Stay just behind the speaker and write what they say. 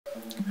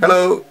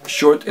Hello,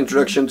 short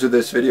introduction to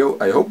this video,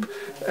 I hope,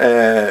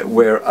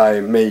 where I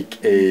make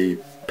a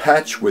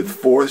patch with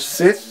 4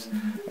 SITH.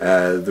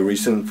 The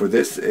reason for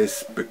this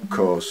is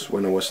because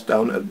when I was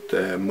down at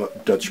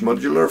Dutch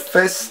Modular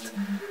Fest,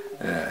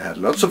 had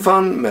lots of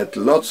fun, met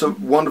lots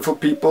of wonderful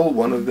people.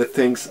 One of the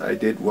things I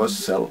did was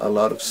sell a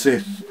lot of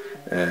SITH.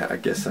 I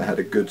guess I had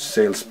a good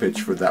sales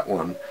pitch for that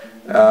one.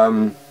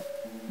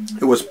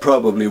 It was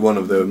probably one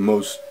of the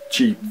most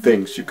cheap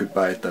things you could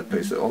buy at that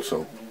place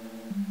also.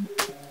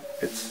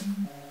 It's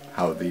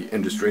how the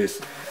industry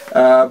is.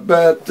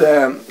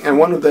 And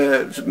one of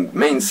the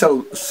main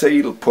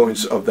sale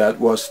points of that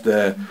was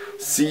the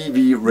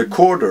CV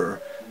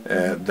recorder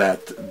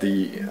that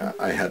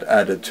I had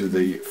added to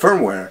the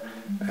firmware,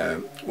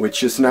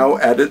 which is now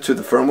added to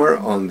the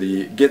firmware on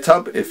the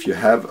GitHub. If you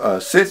have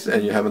a SITH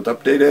and you haven't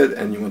updated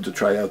and you want to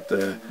try out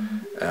the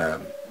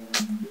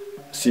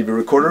CV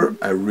recorder,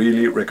 I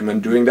really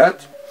recommend doing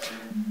that.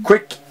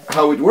 Quick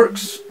how it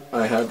works.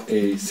 I have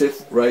a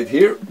SITH right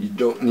here. You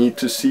don't need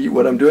to see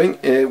what I'm doing.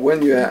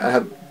 When you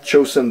have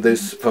chosen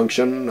this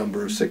function,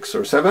 number 6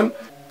 or 7,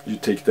 you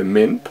take the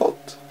min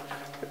pot.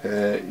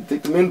 And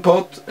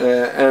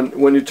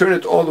when you turn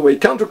it all the way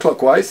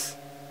counterclockwise,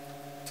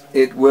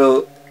 it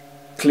will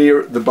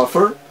clear the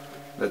buffer.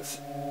 Let's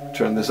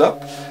turn this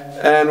up.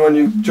 And when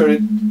you turn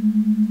it,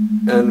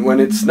 and when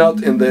it's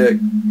not in the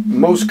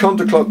most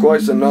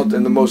counterclockwise and not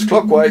in the most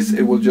clockwise,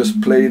 it will just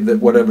play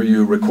whatever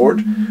you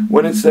record.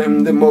 When it's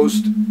in the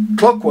most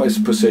clockwise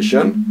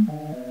position,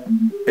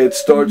 it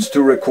starts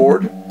to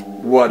record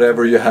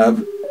whatever you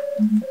have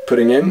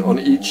putting in on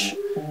each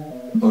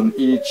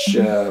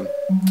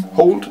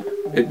hold.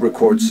 It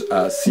records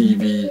a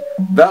CV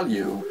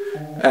value,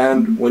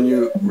 and when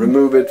you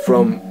remove it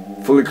from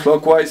fully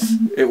clockwise,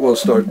 it will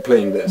start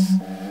playing this.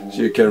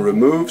 So you can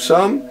remove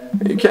some,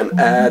 you can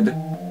add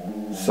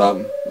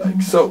some, like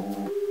so.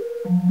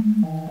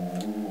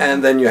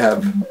 And then you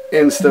have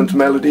instant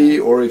melody,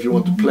 or if you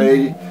want to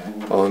play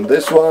on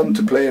this one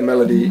to play a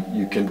melody,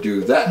 you can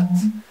do that.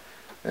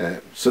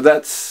 So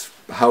that's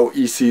how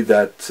easy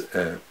that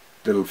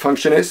little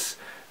function is.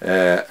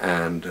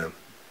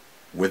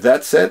 With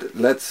that said,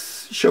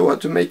 let's show how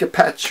to make a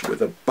patch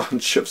with a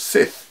bunch of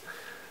SITH.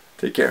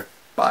 Take care.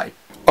 Bye.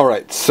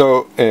 Alright,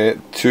 so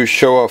to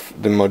show off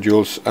the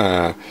modules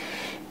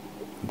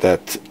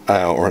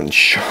or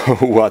show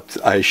what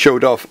I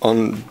showed off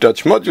on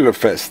Dutch Modular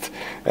Fest,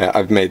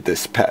 I've made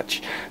this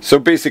patch. So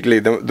basically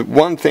the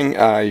one thing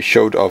I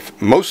showed off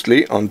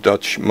mostly on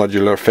Dutch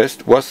Modular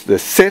Fest was the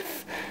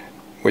SITH,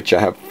 which I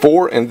have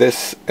 4 in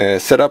this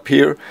setup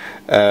here,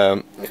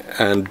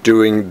 and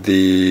doing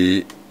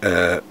the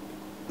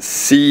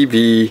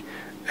CV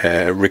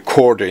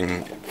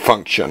recording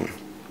function.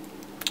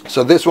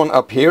 So this one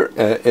up here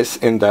is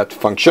in that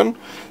function.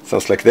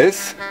 Sounds like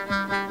this.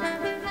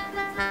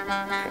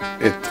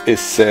 It is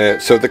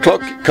so the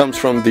clock comes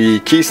from the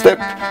key step,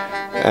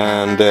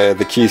 and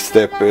the key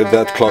step,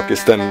 that clock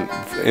is then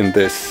in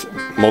this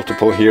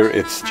multiple here.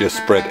 It's just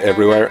spread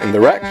everywhere in the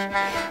rack.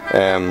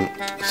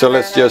 So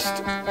let's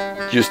just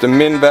use the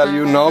min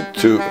value knob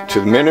to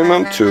the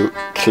minimum to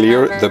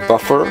clear the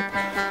buffer.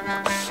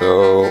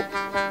 So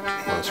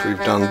once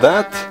we've done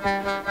that,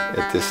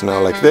 it is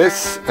now like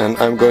this, and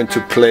I'm going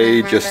to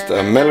play just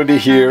a melody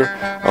here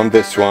on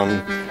this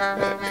one.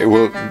 It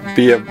will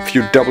be a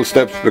few double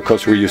steps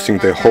because we're using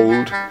the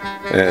hold,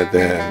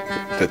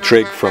 the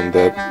trig from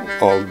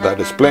all that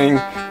is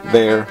playing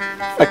there.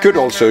 I could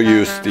also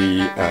use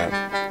the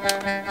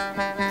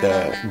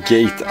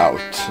gate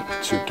out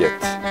to get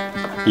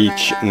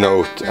each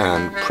note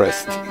and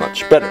pressed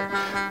much better.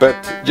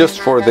 But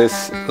just for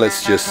this,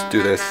 let's just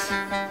do this.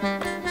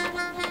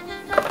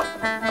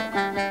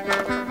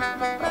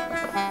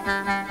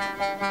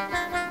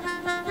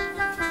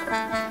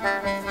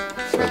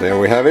 So there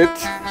we have it.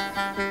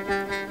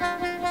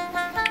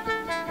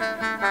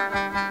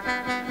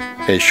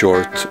 A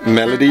short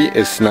melody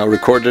is now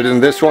recorded in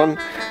this one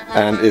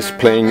and is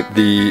playing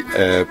the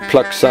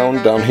pluck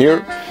sound down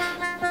here.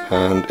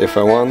 And if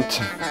I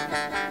want,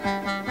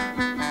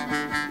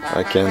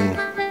 I can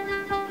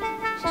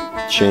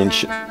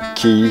change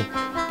key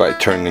by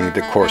turning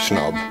the chorus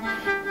knob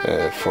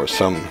for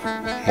some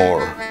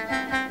more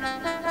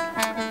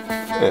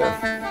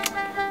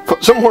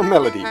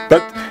melody.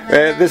 But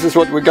this is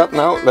what we got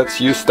now. Let's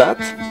use that.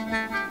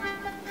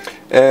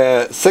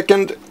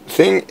 Second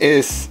thing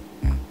is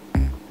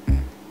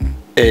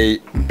a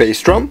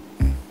bass drum.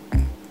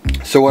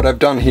 So what I've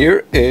done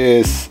here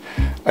is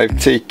I've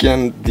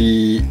taken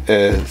the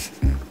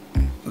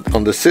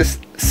on the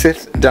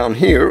SITH down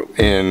here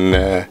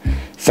in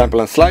sample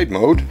and slide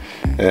mode,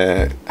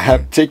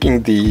 have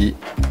taken the,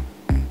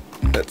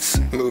 let's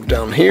move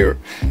down here,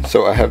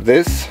 so I have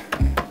this,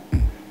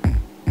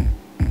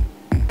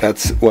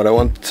 that's what I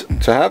want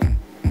to have.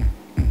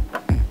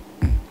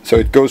 So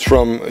it goes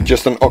from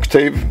just an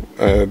octave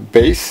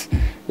bass.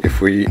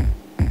 If we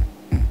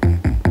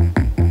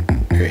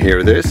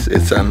hear this,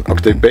 it's an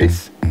octave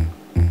bass.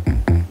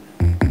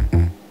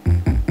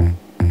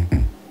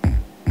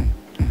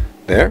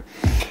 There.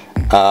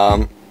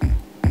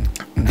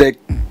 The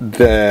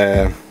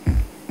the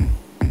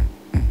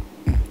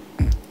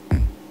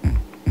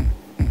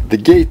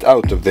gate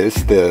out of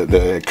this,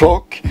 the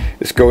clock,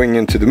 is going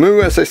into the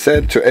Mu, as I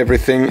said, to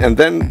everything, and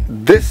then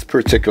this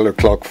particular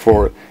clock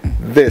for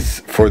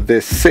this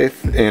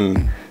SITH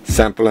in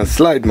sample and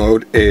slide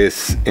mode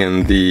is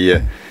in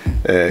the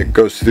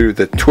goes through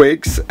the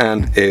Twigs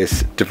and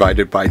is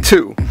divided by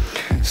 2.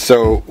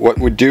 So what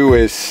we do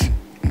is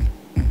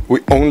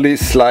we only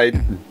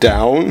slide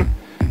down.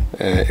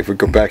 If we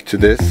go back to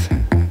this,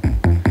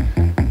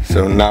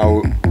 so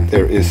now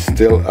there is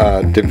still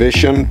a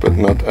division but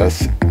not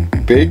as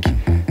big,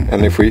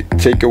 and if we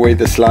take away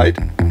the slide,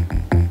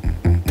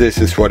 this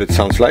is what it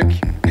sounds like,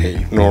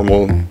 a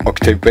normal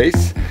octave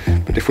bass.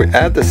 But if we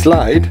add the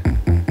slide,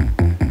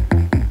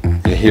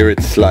 you hear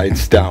it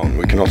slides down.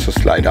 We can also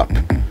slide up.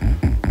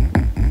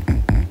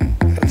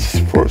 That's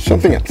for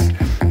something else.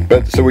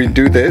 But so we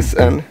do this,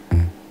 and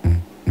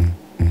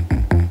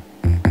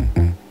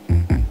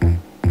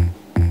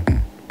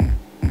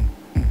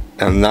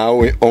now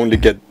we only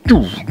get,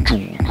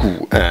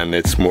 and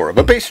it's more of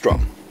a bass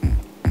drum.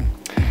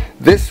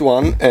 This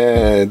one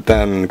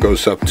then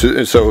goes up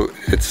to, so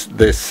it's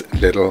this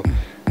little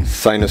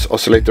sinus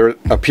oscillator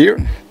up here.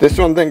 This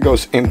one then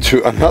goes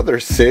into another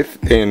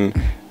SITH in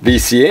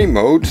VCA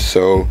mode.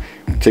 So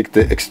take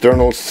the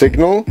external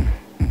signal,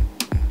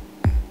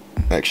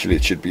 actually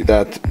it should be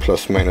that,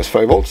 plus minus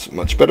 5 volts,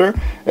 much better.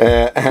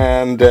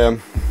 And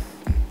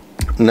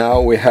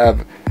now we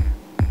have,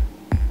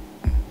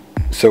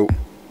 so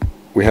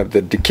we have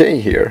the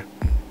decay here.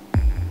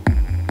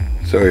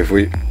 So if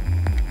we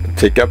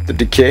take up the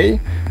decay,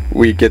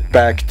 we get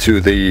back to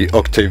the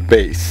octave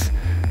bass,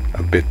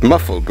 a bit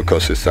muffled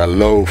because it's a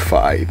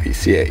lo-fi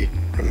VCA,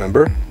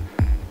 remember?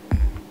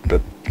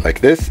 But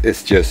like this,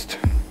 it's just,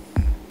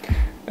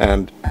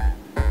 and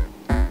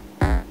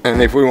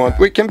if we want,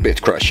 we can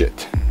bit crush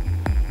it.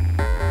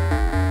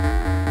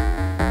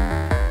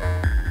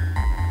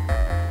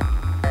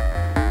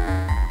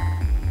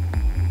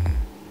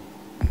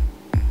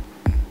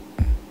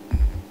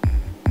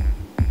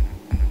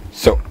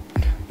 So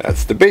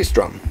that's the bass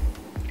drum.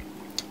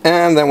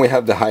 And then we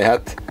have the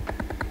hi-hat,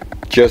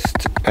 just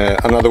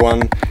another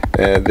one.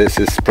 This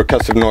is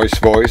percussive noise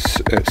voice,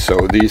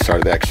 so these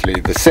are actually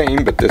the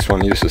same, but this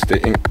one uses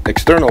the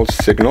external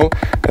signal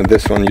and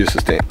this one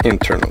uses the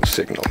internal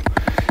signal.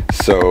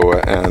 So,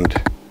 and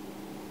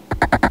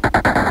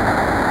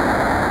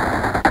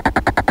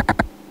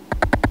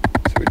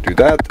so we do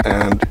that,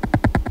 and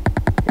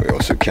we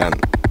also can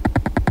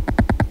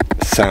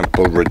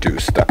sample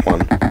reduce that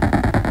one.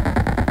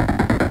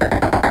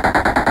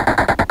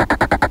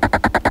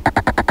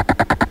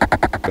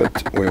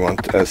 But we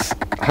want as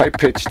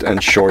high-pitched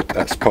and short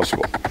as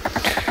possible.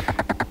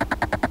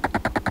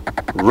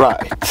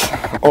 Right.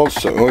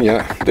 Also, oh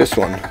yeah, this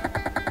one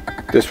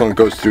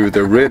goes through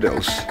the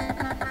riddles.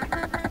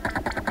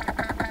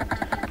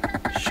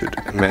 Should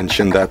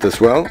mention that as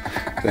well.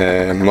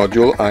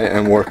 Module I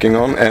am working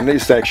on, and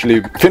it's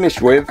actually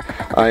finished with.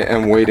 I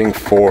am waiting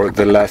for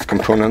the last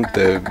component,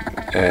 the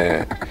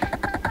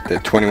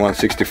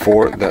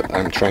 2164 that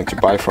I'm trying to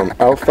buy from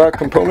Alpha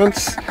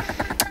Components.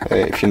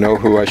 If you know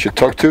who I should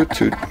talk to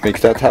make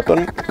that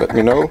happen, let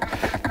me know.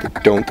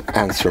 But don't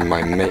answer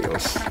my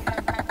mails.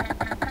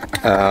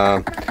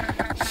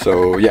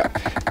 So yeah,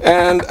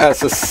 and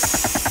as a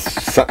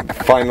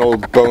final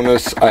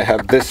bonus, I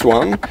have this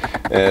one.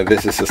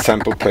 This is a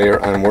sample player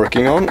I'm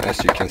working on.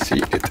 As you can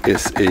see, it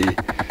is a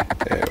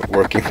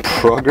work in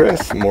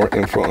progress. More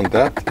info on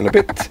that in a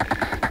bit.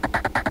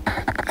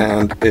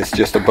 And it's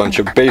just a bunch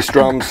of bass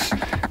drums.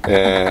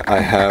 I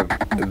have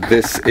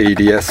this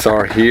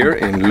ADSR here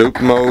in loop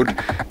mode,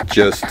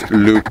 just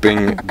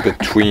looping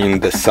between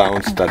the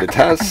sounds that it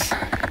has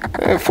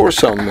for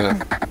some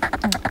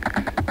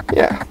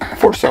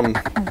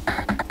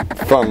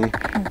fun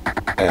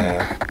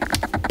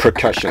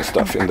percussion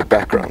stuff in the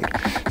background.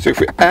 So if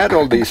we add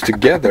all these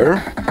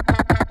together,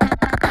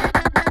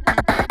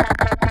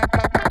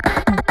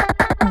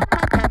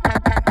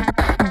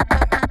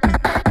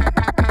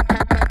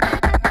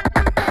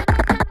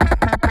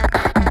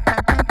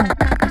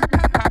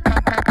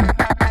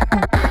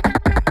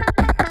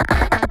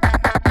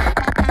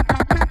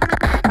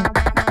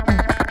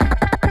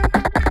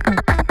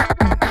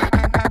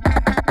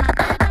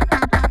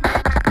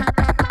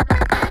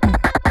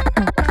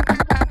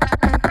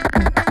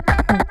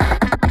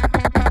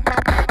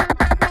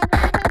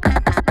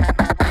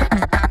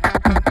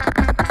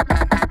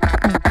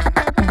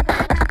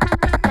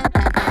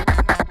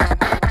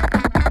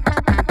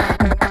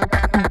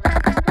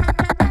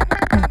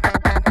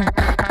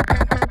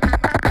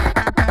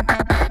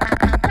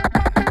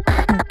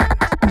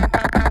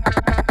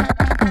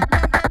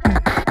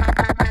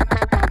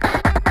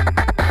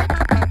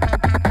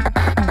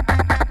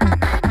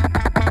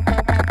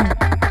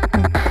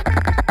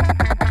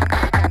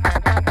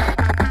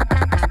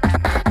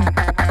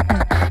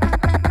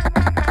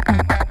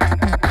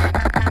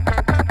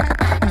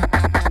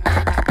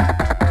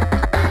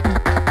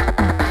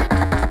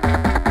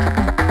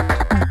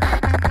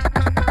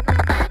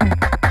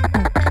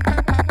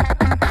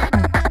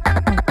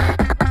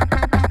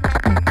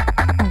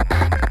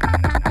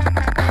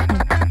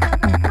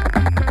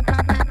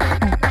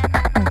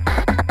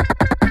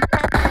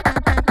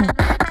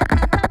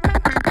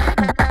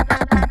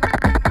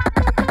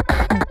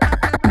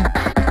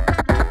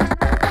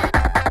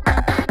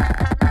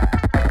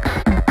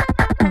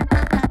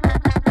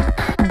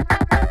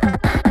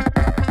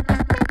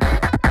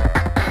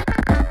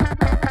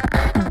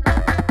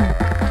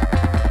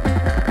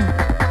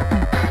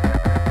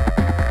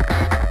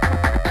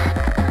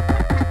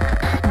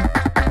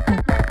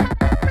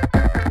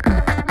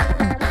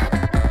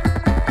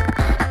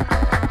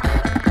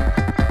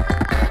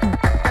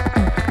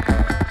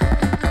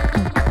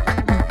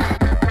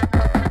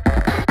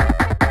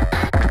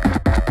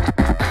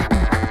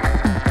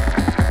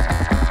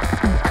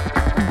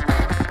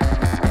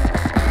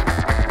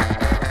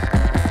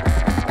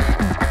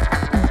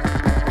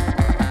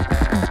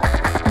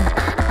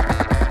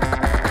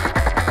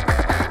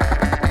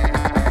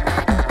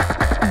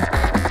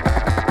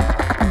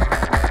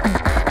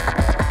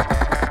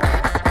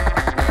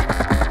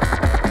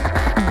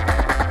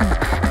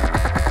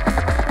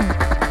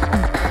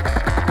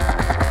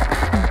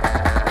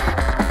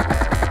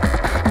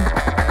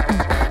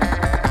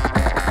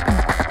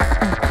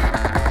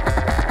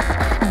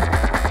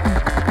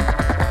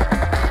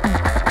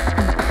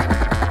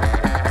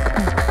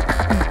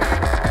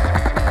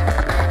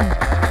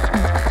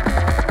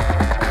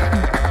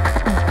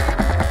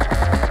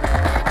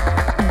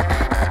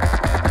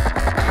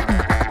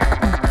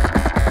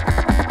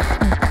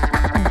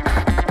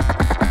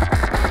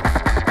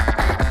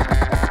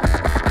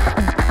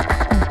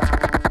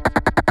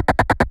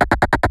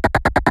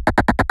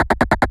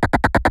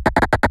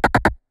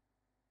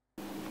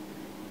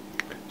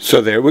 So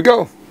there we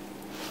go.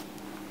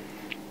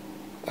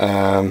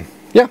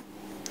 Yeah,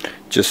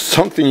 just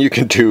something you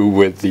can do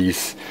with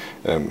these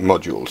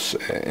modules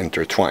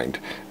intertwined.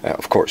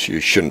 Of course, you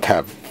shouldn't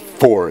have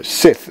 4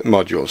 SITH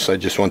modules. I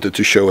just wanted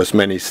to show as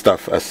many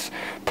stuff as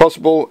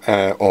possible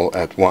all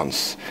at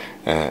once,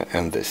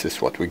 and this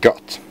is what we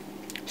got.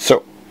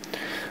 So,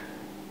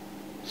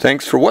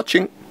 thanks for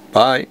watching.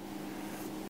 Bye.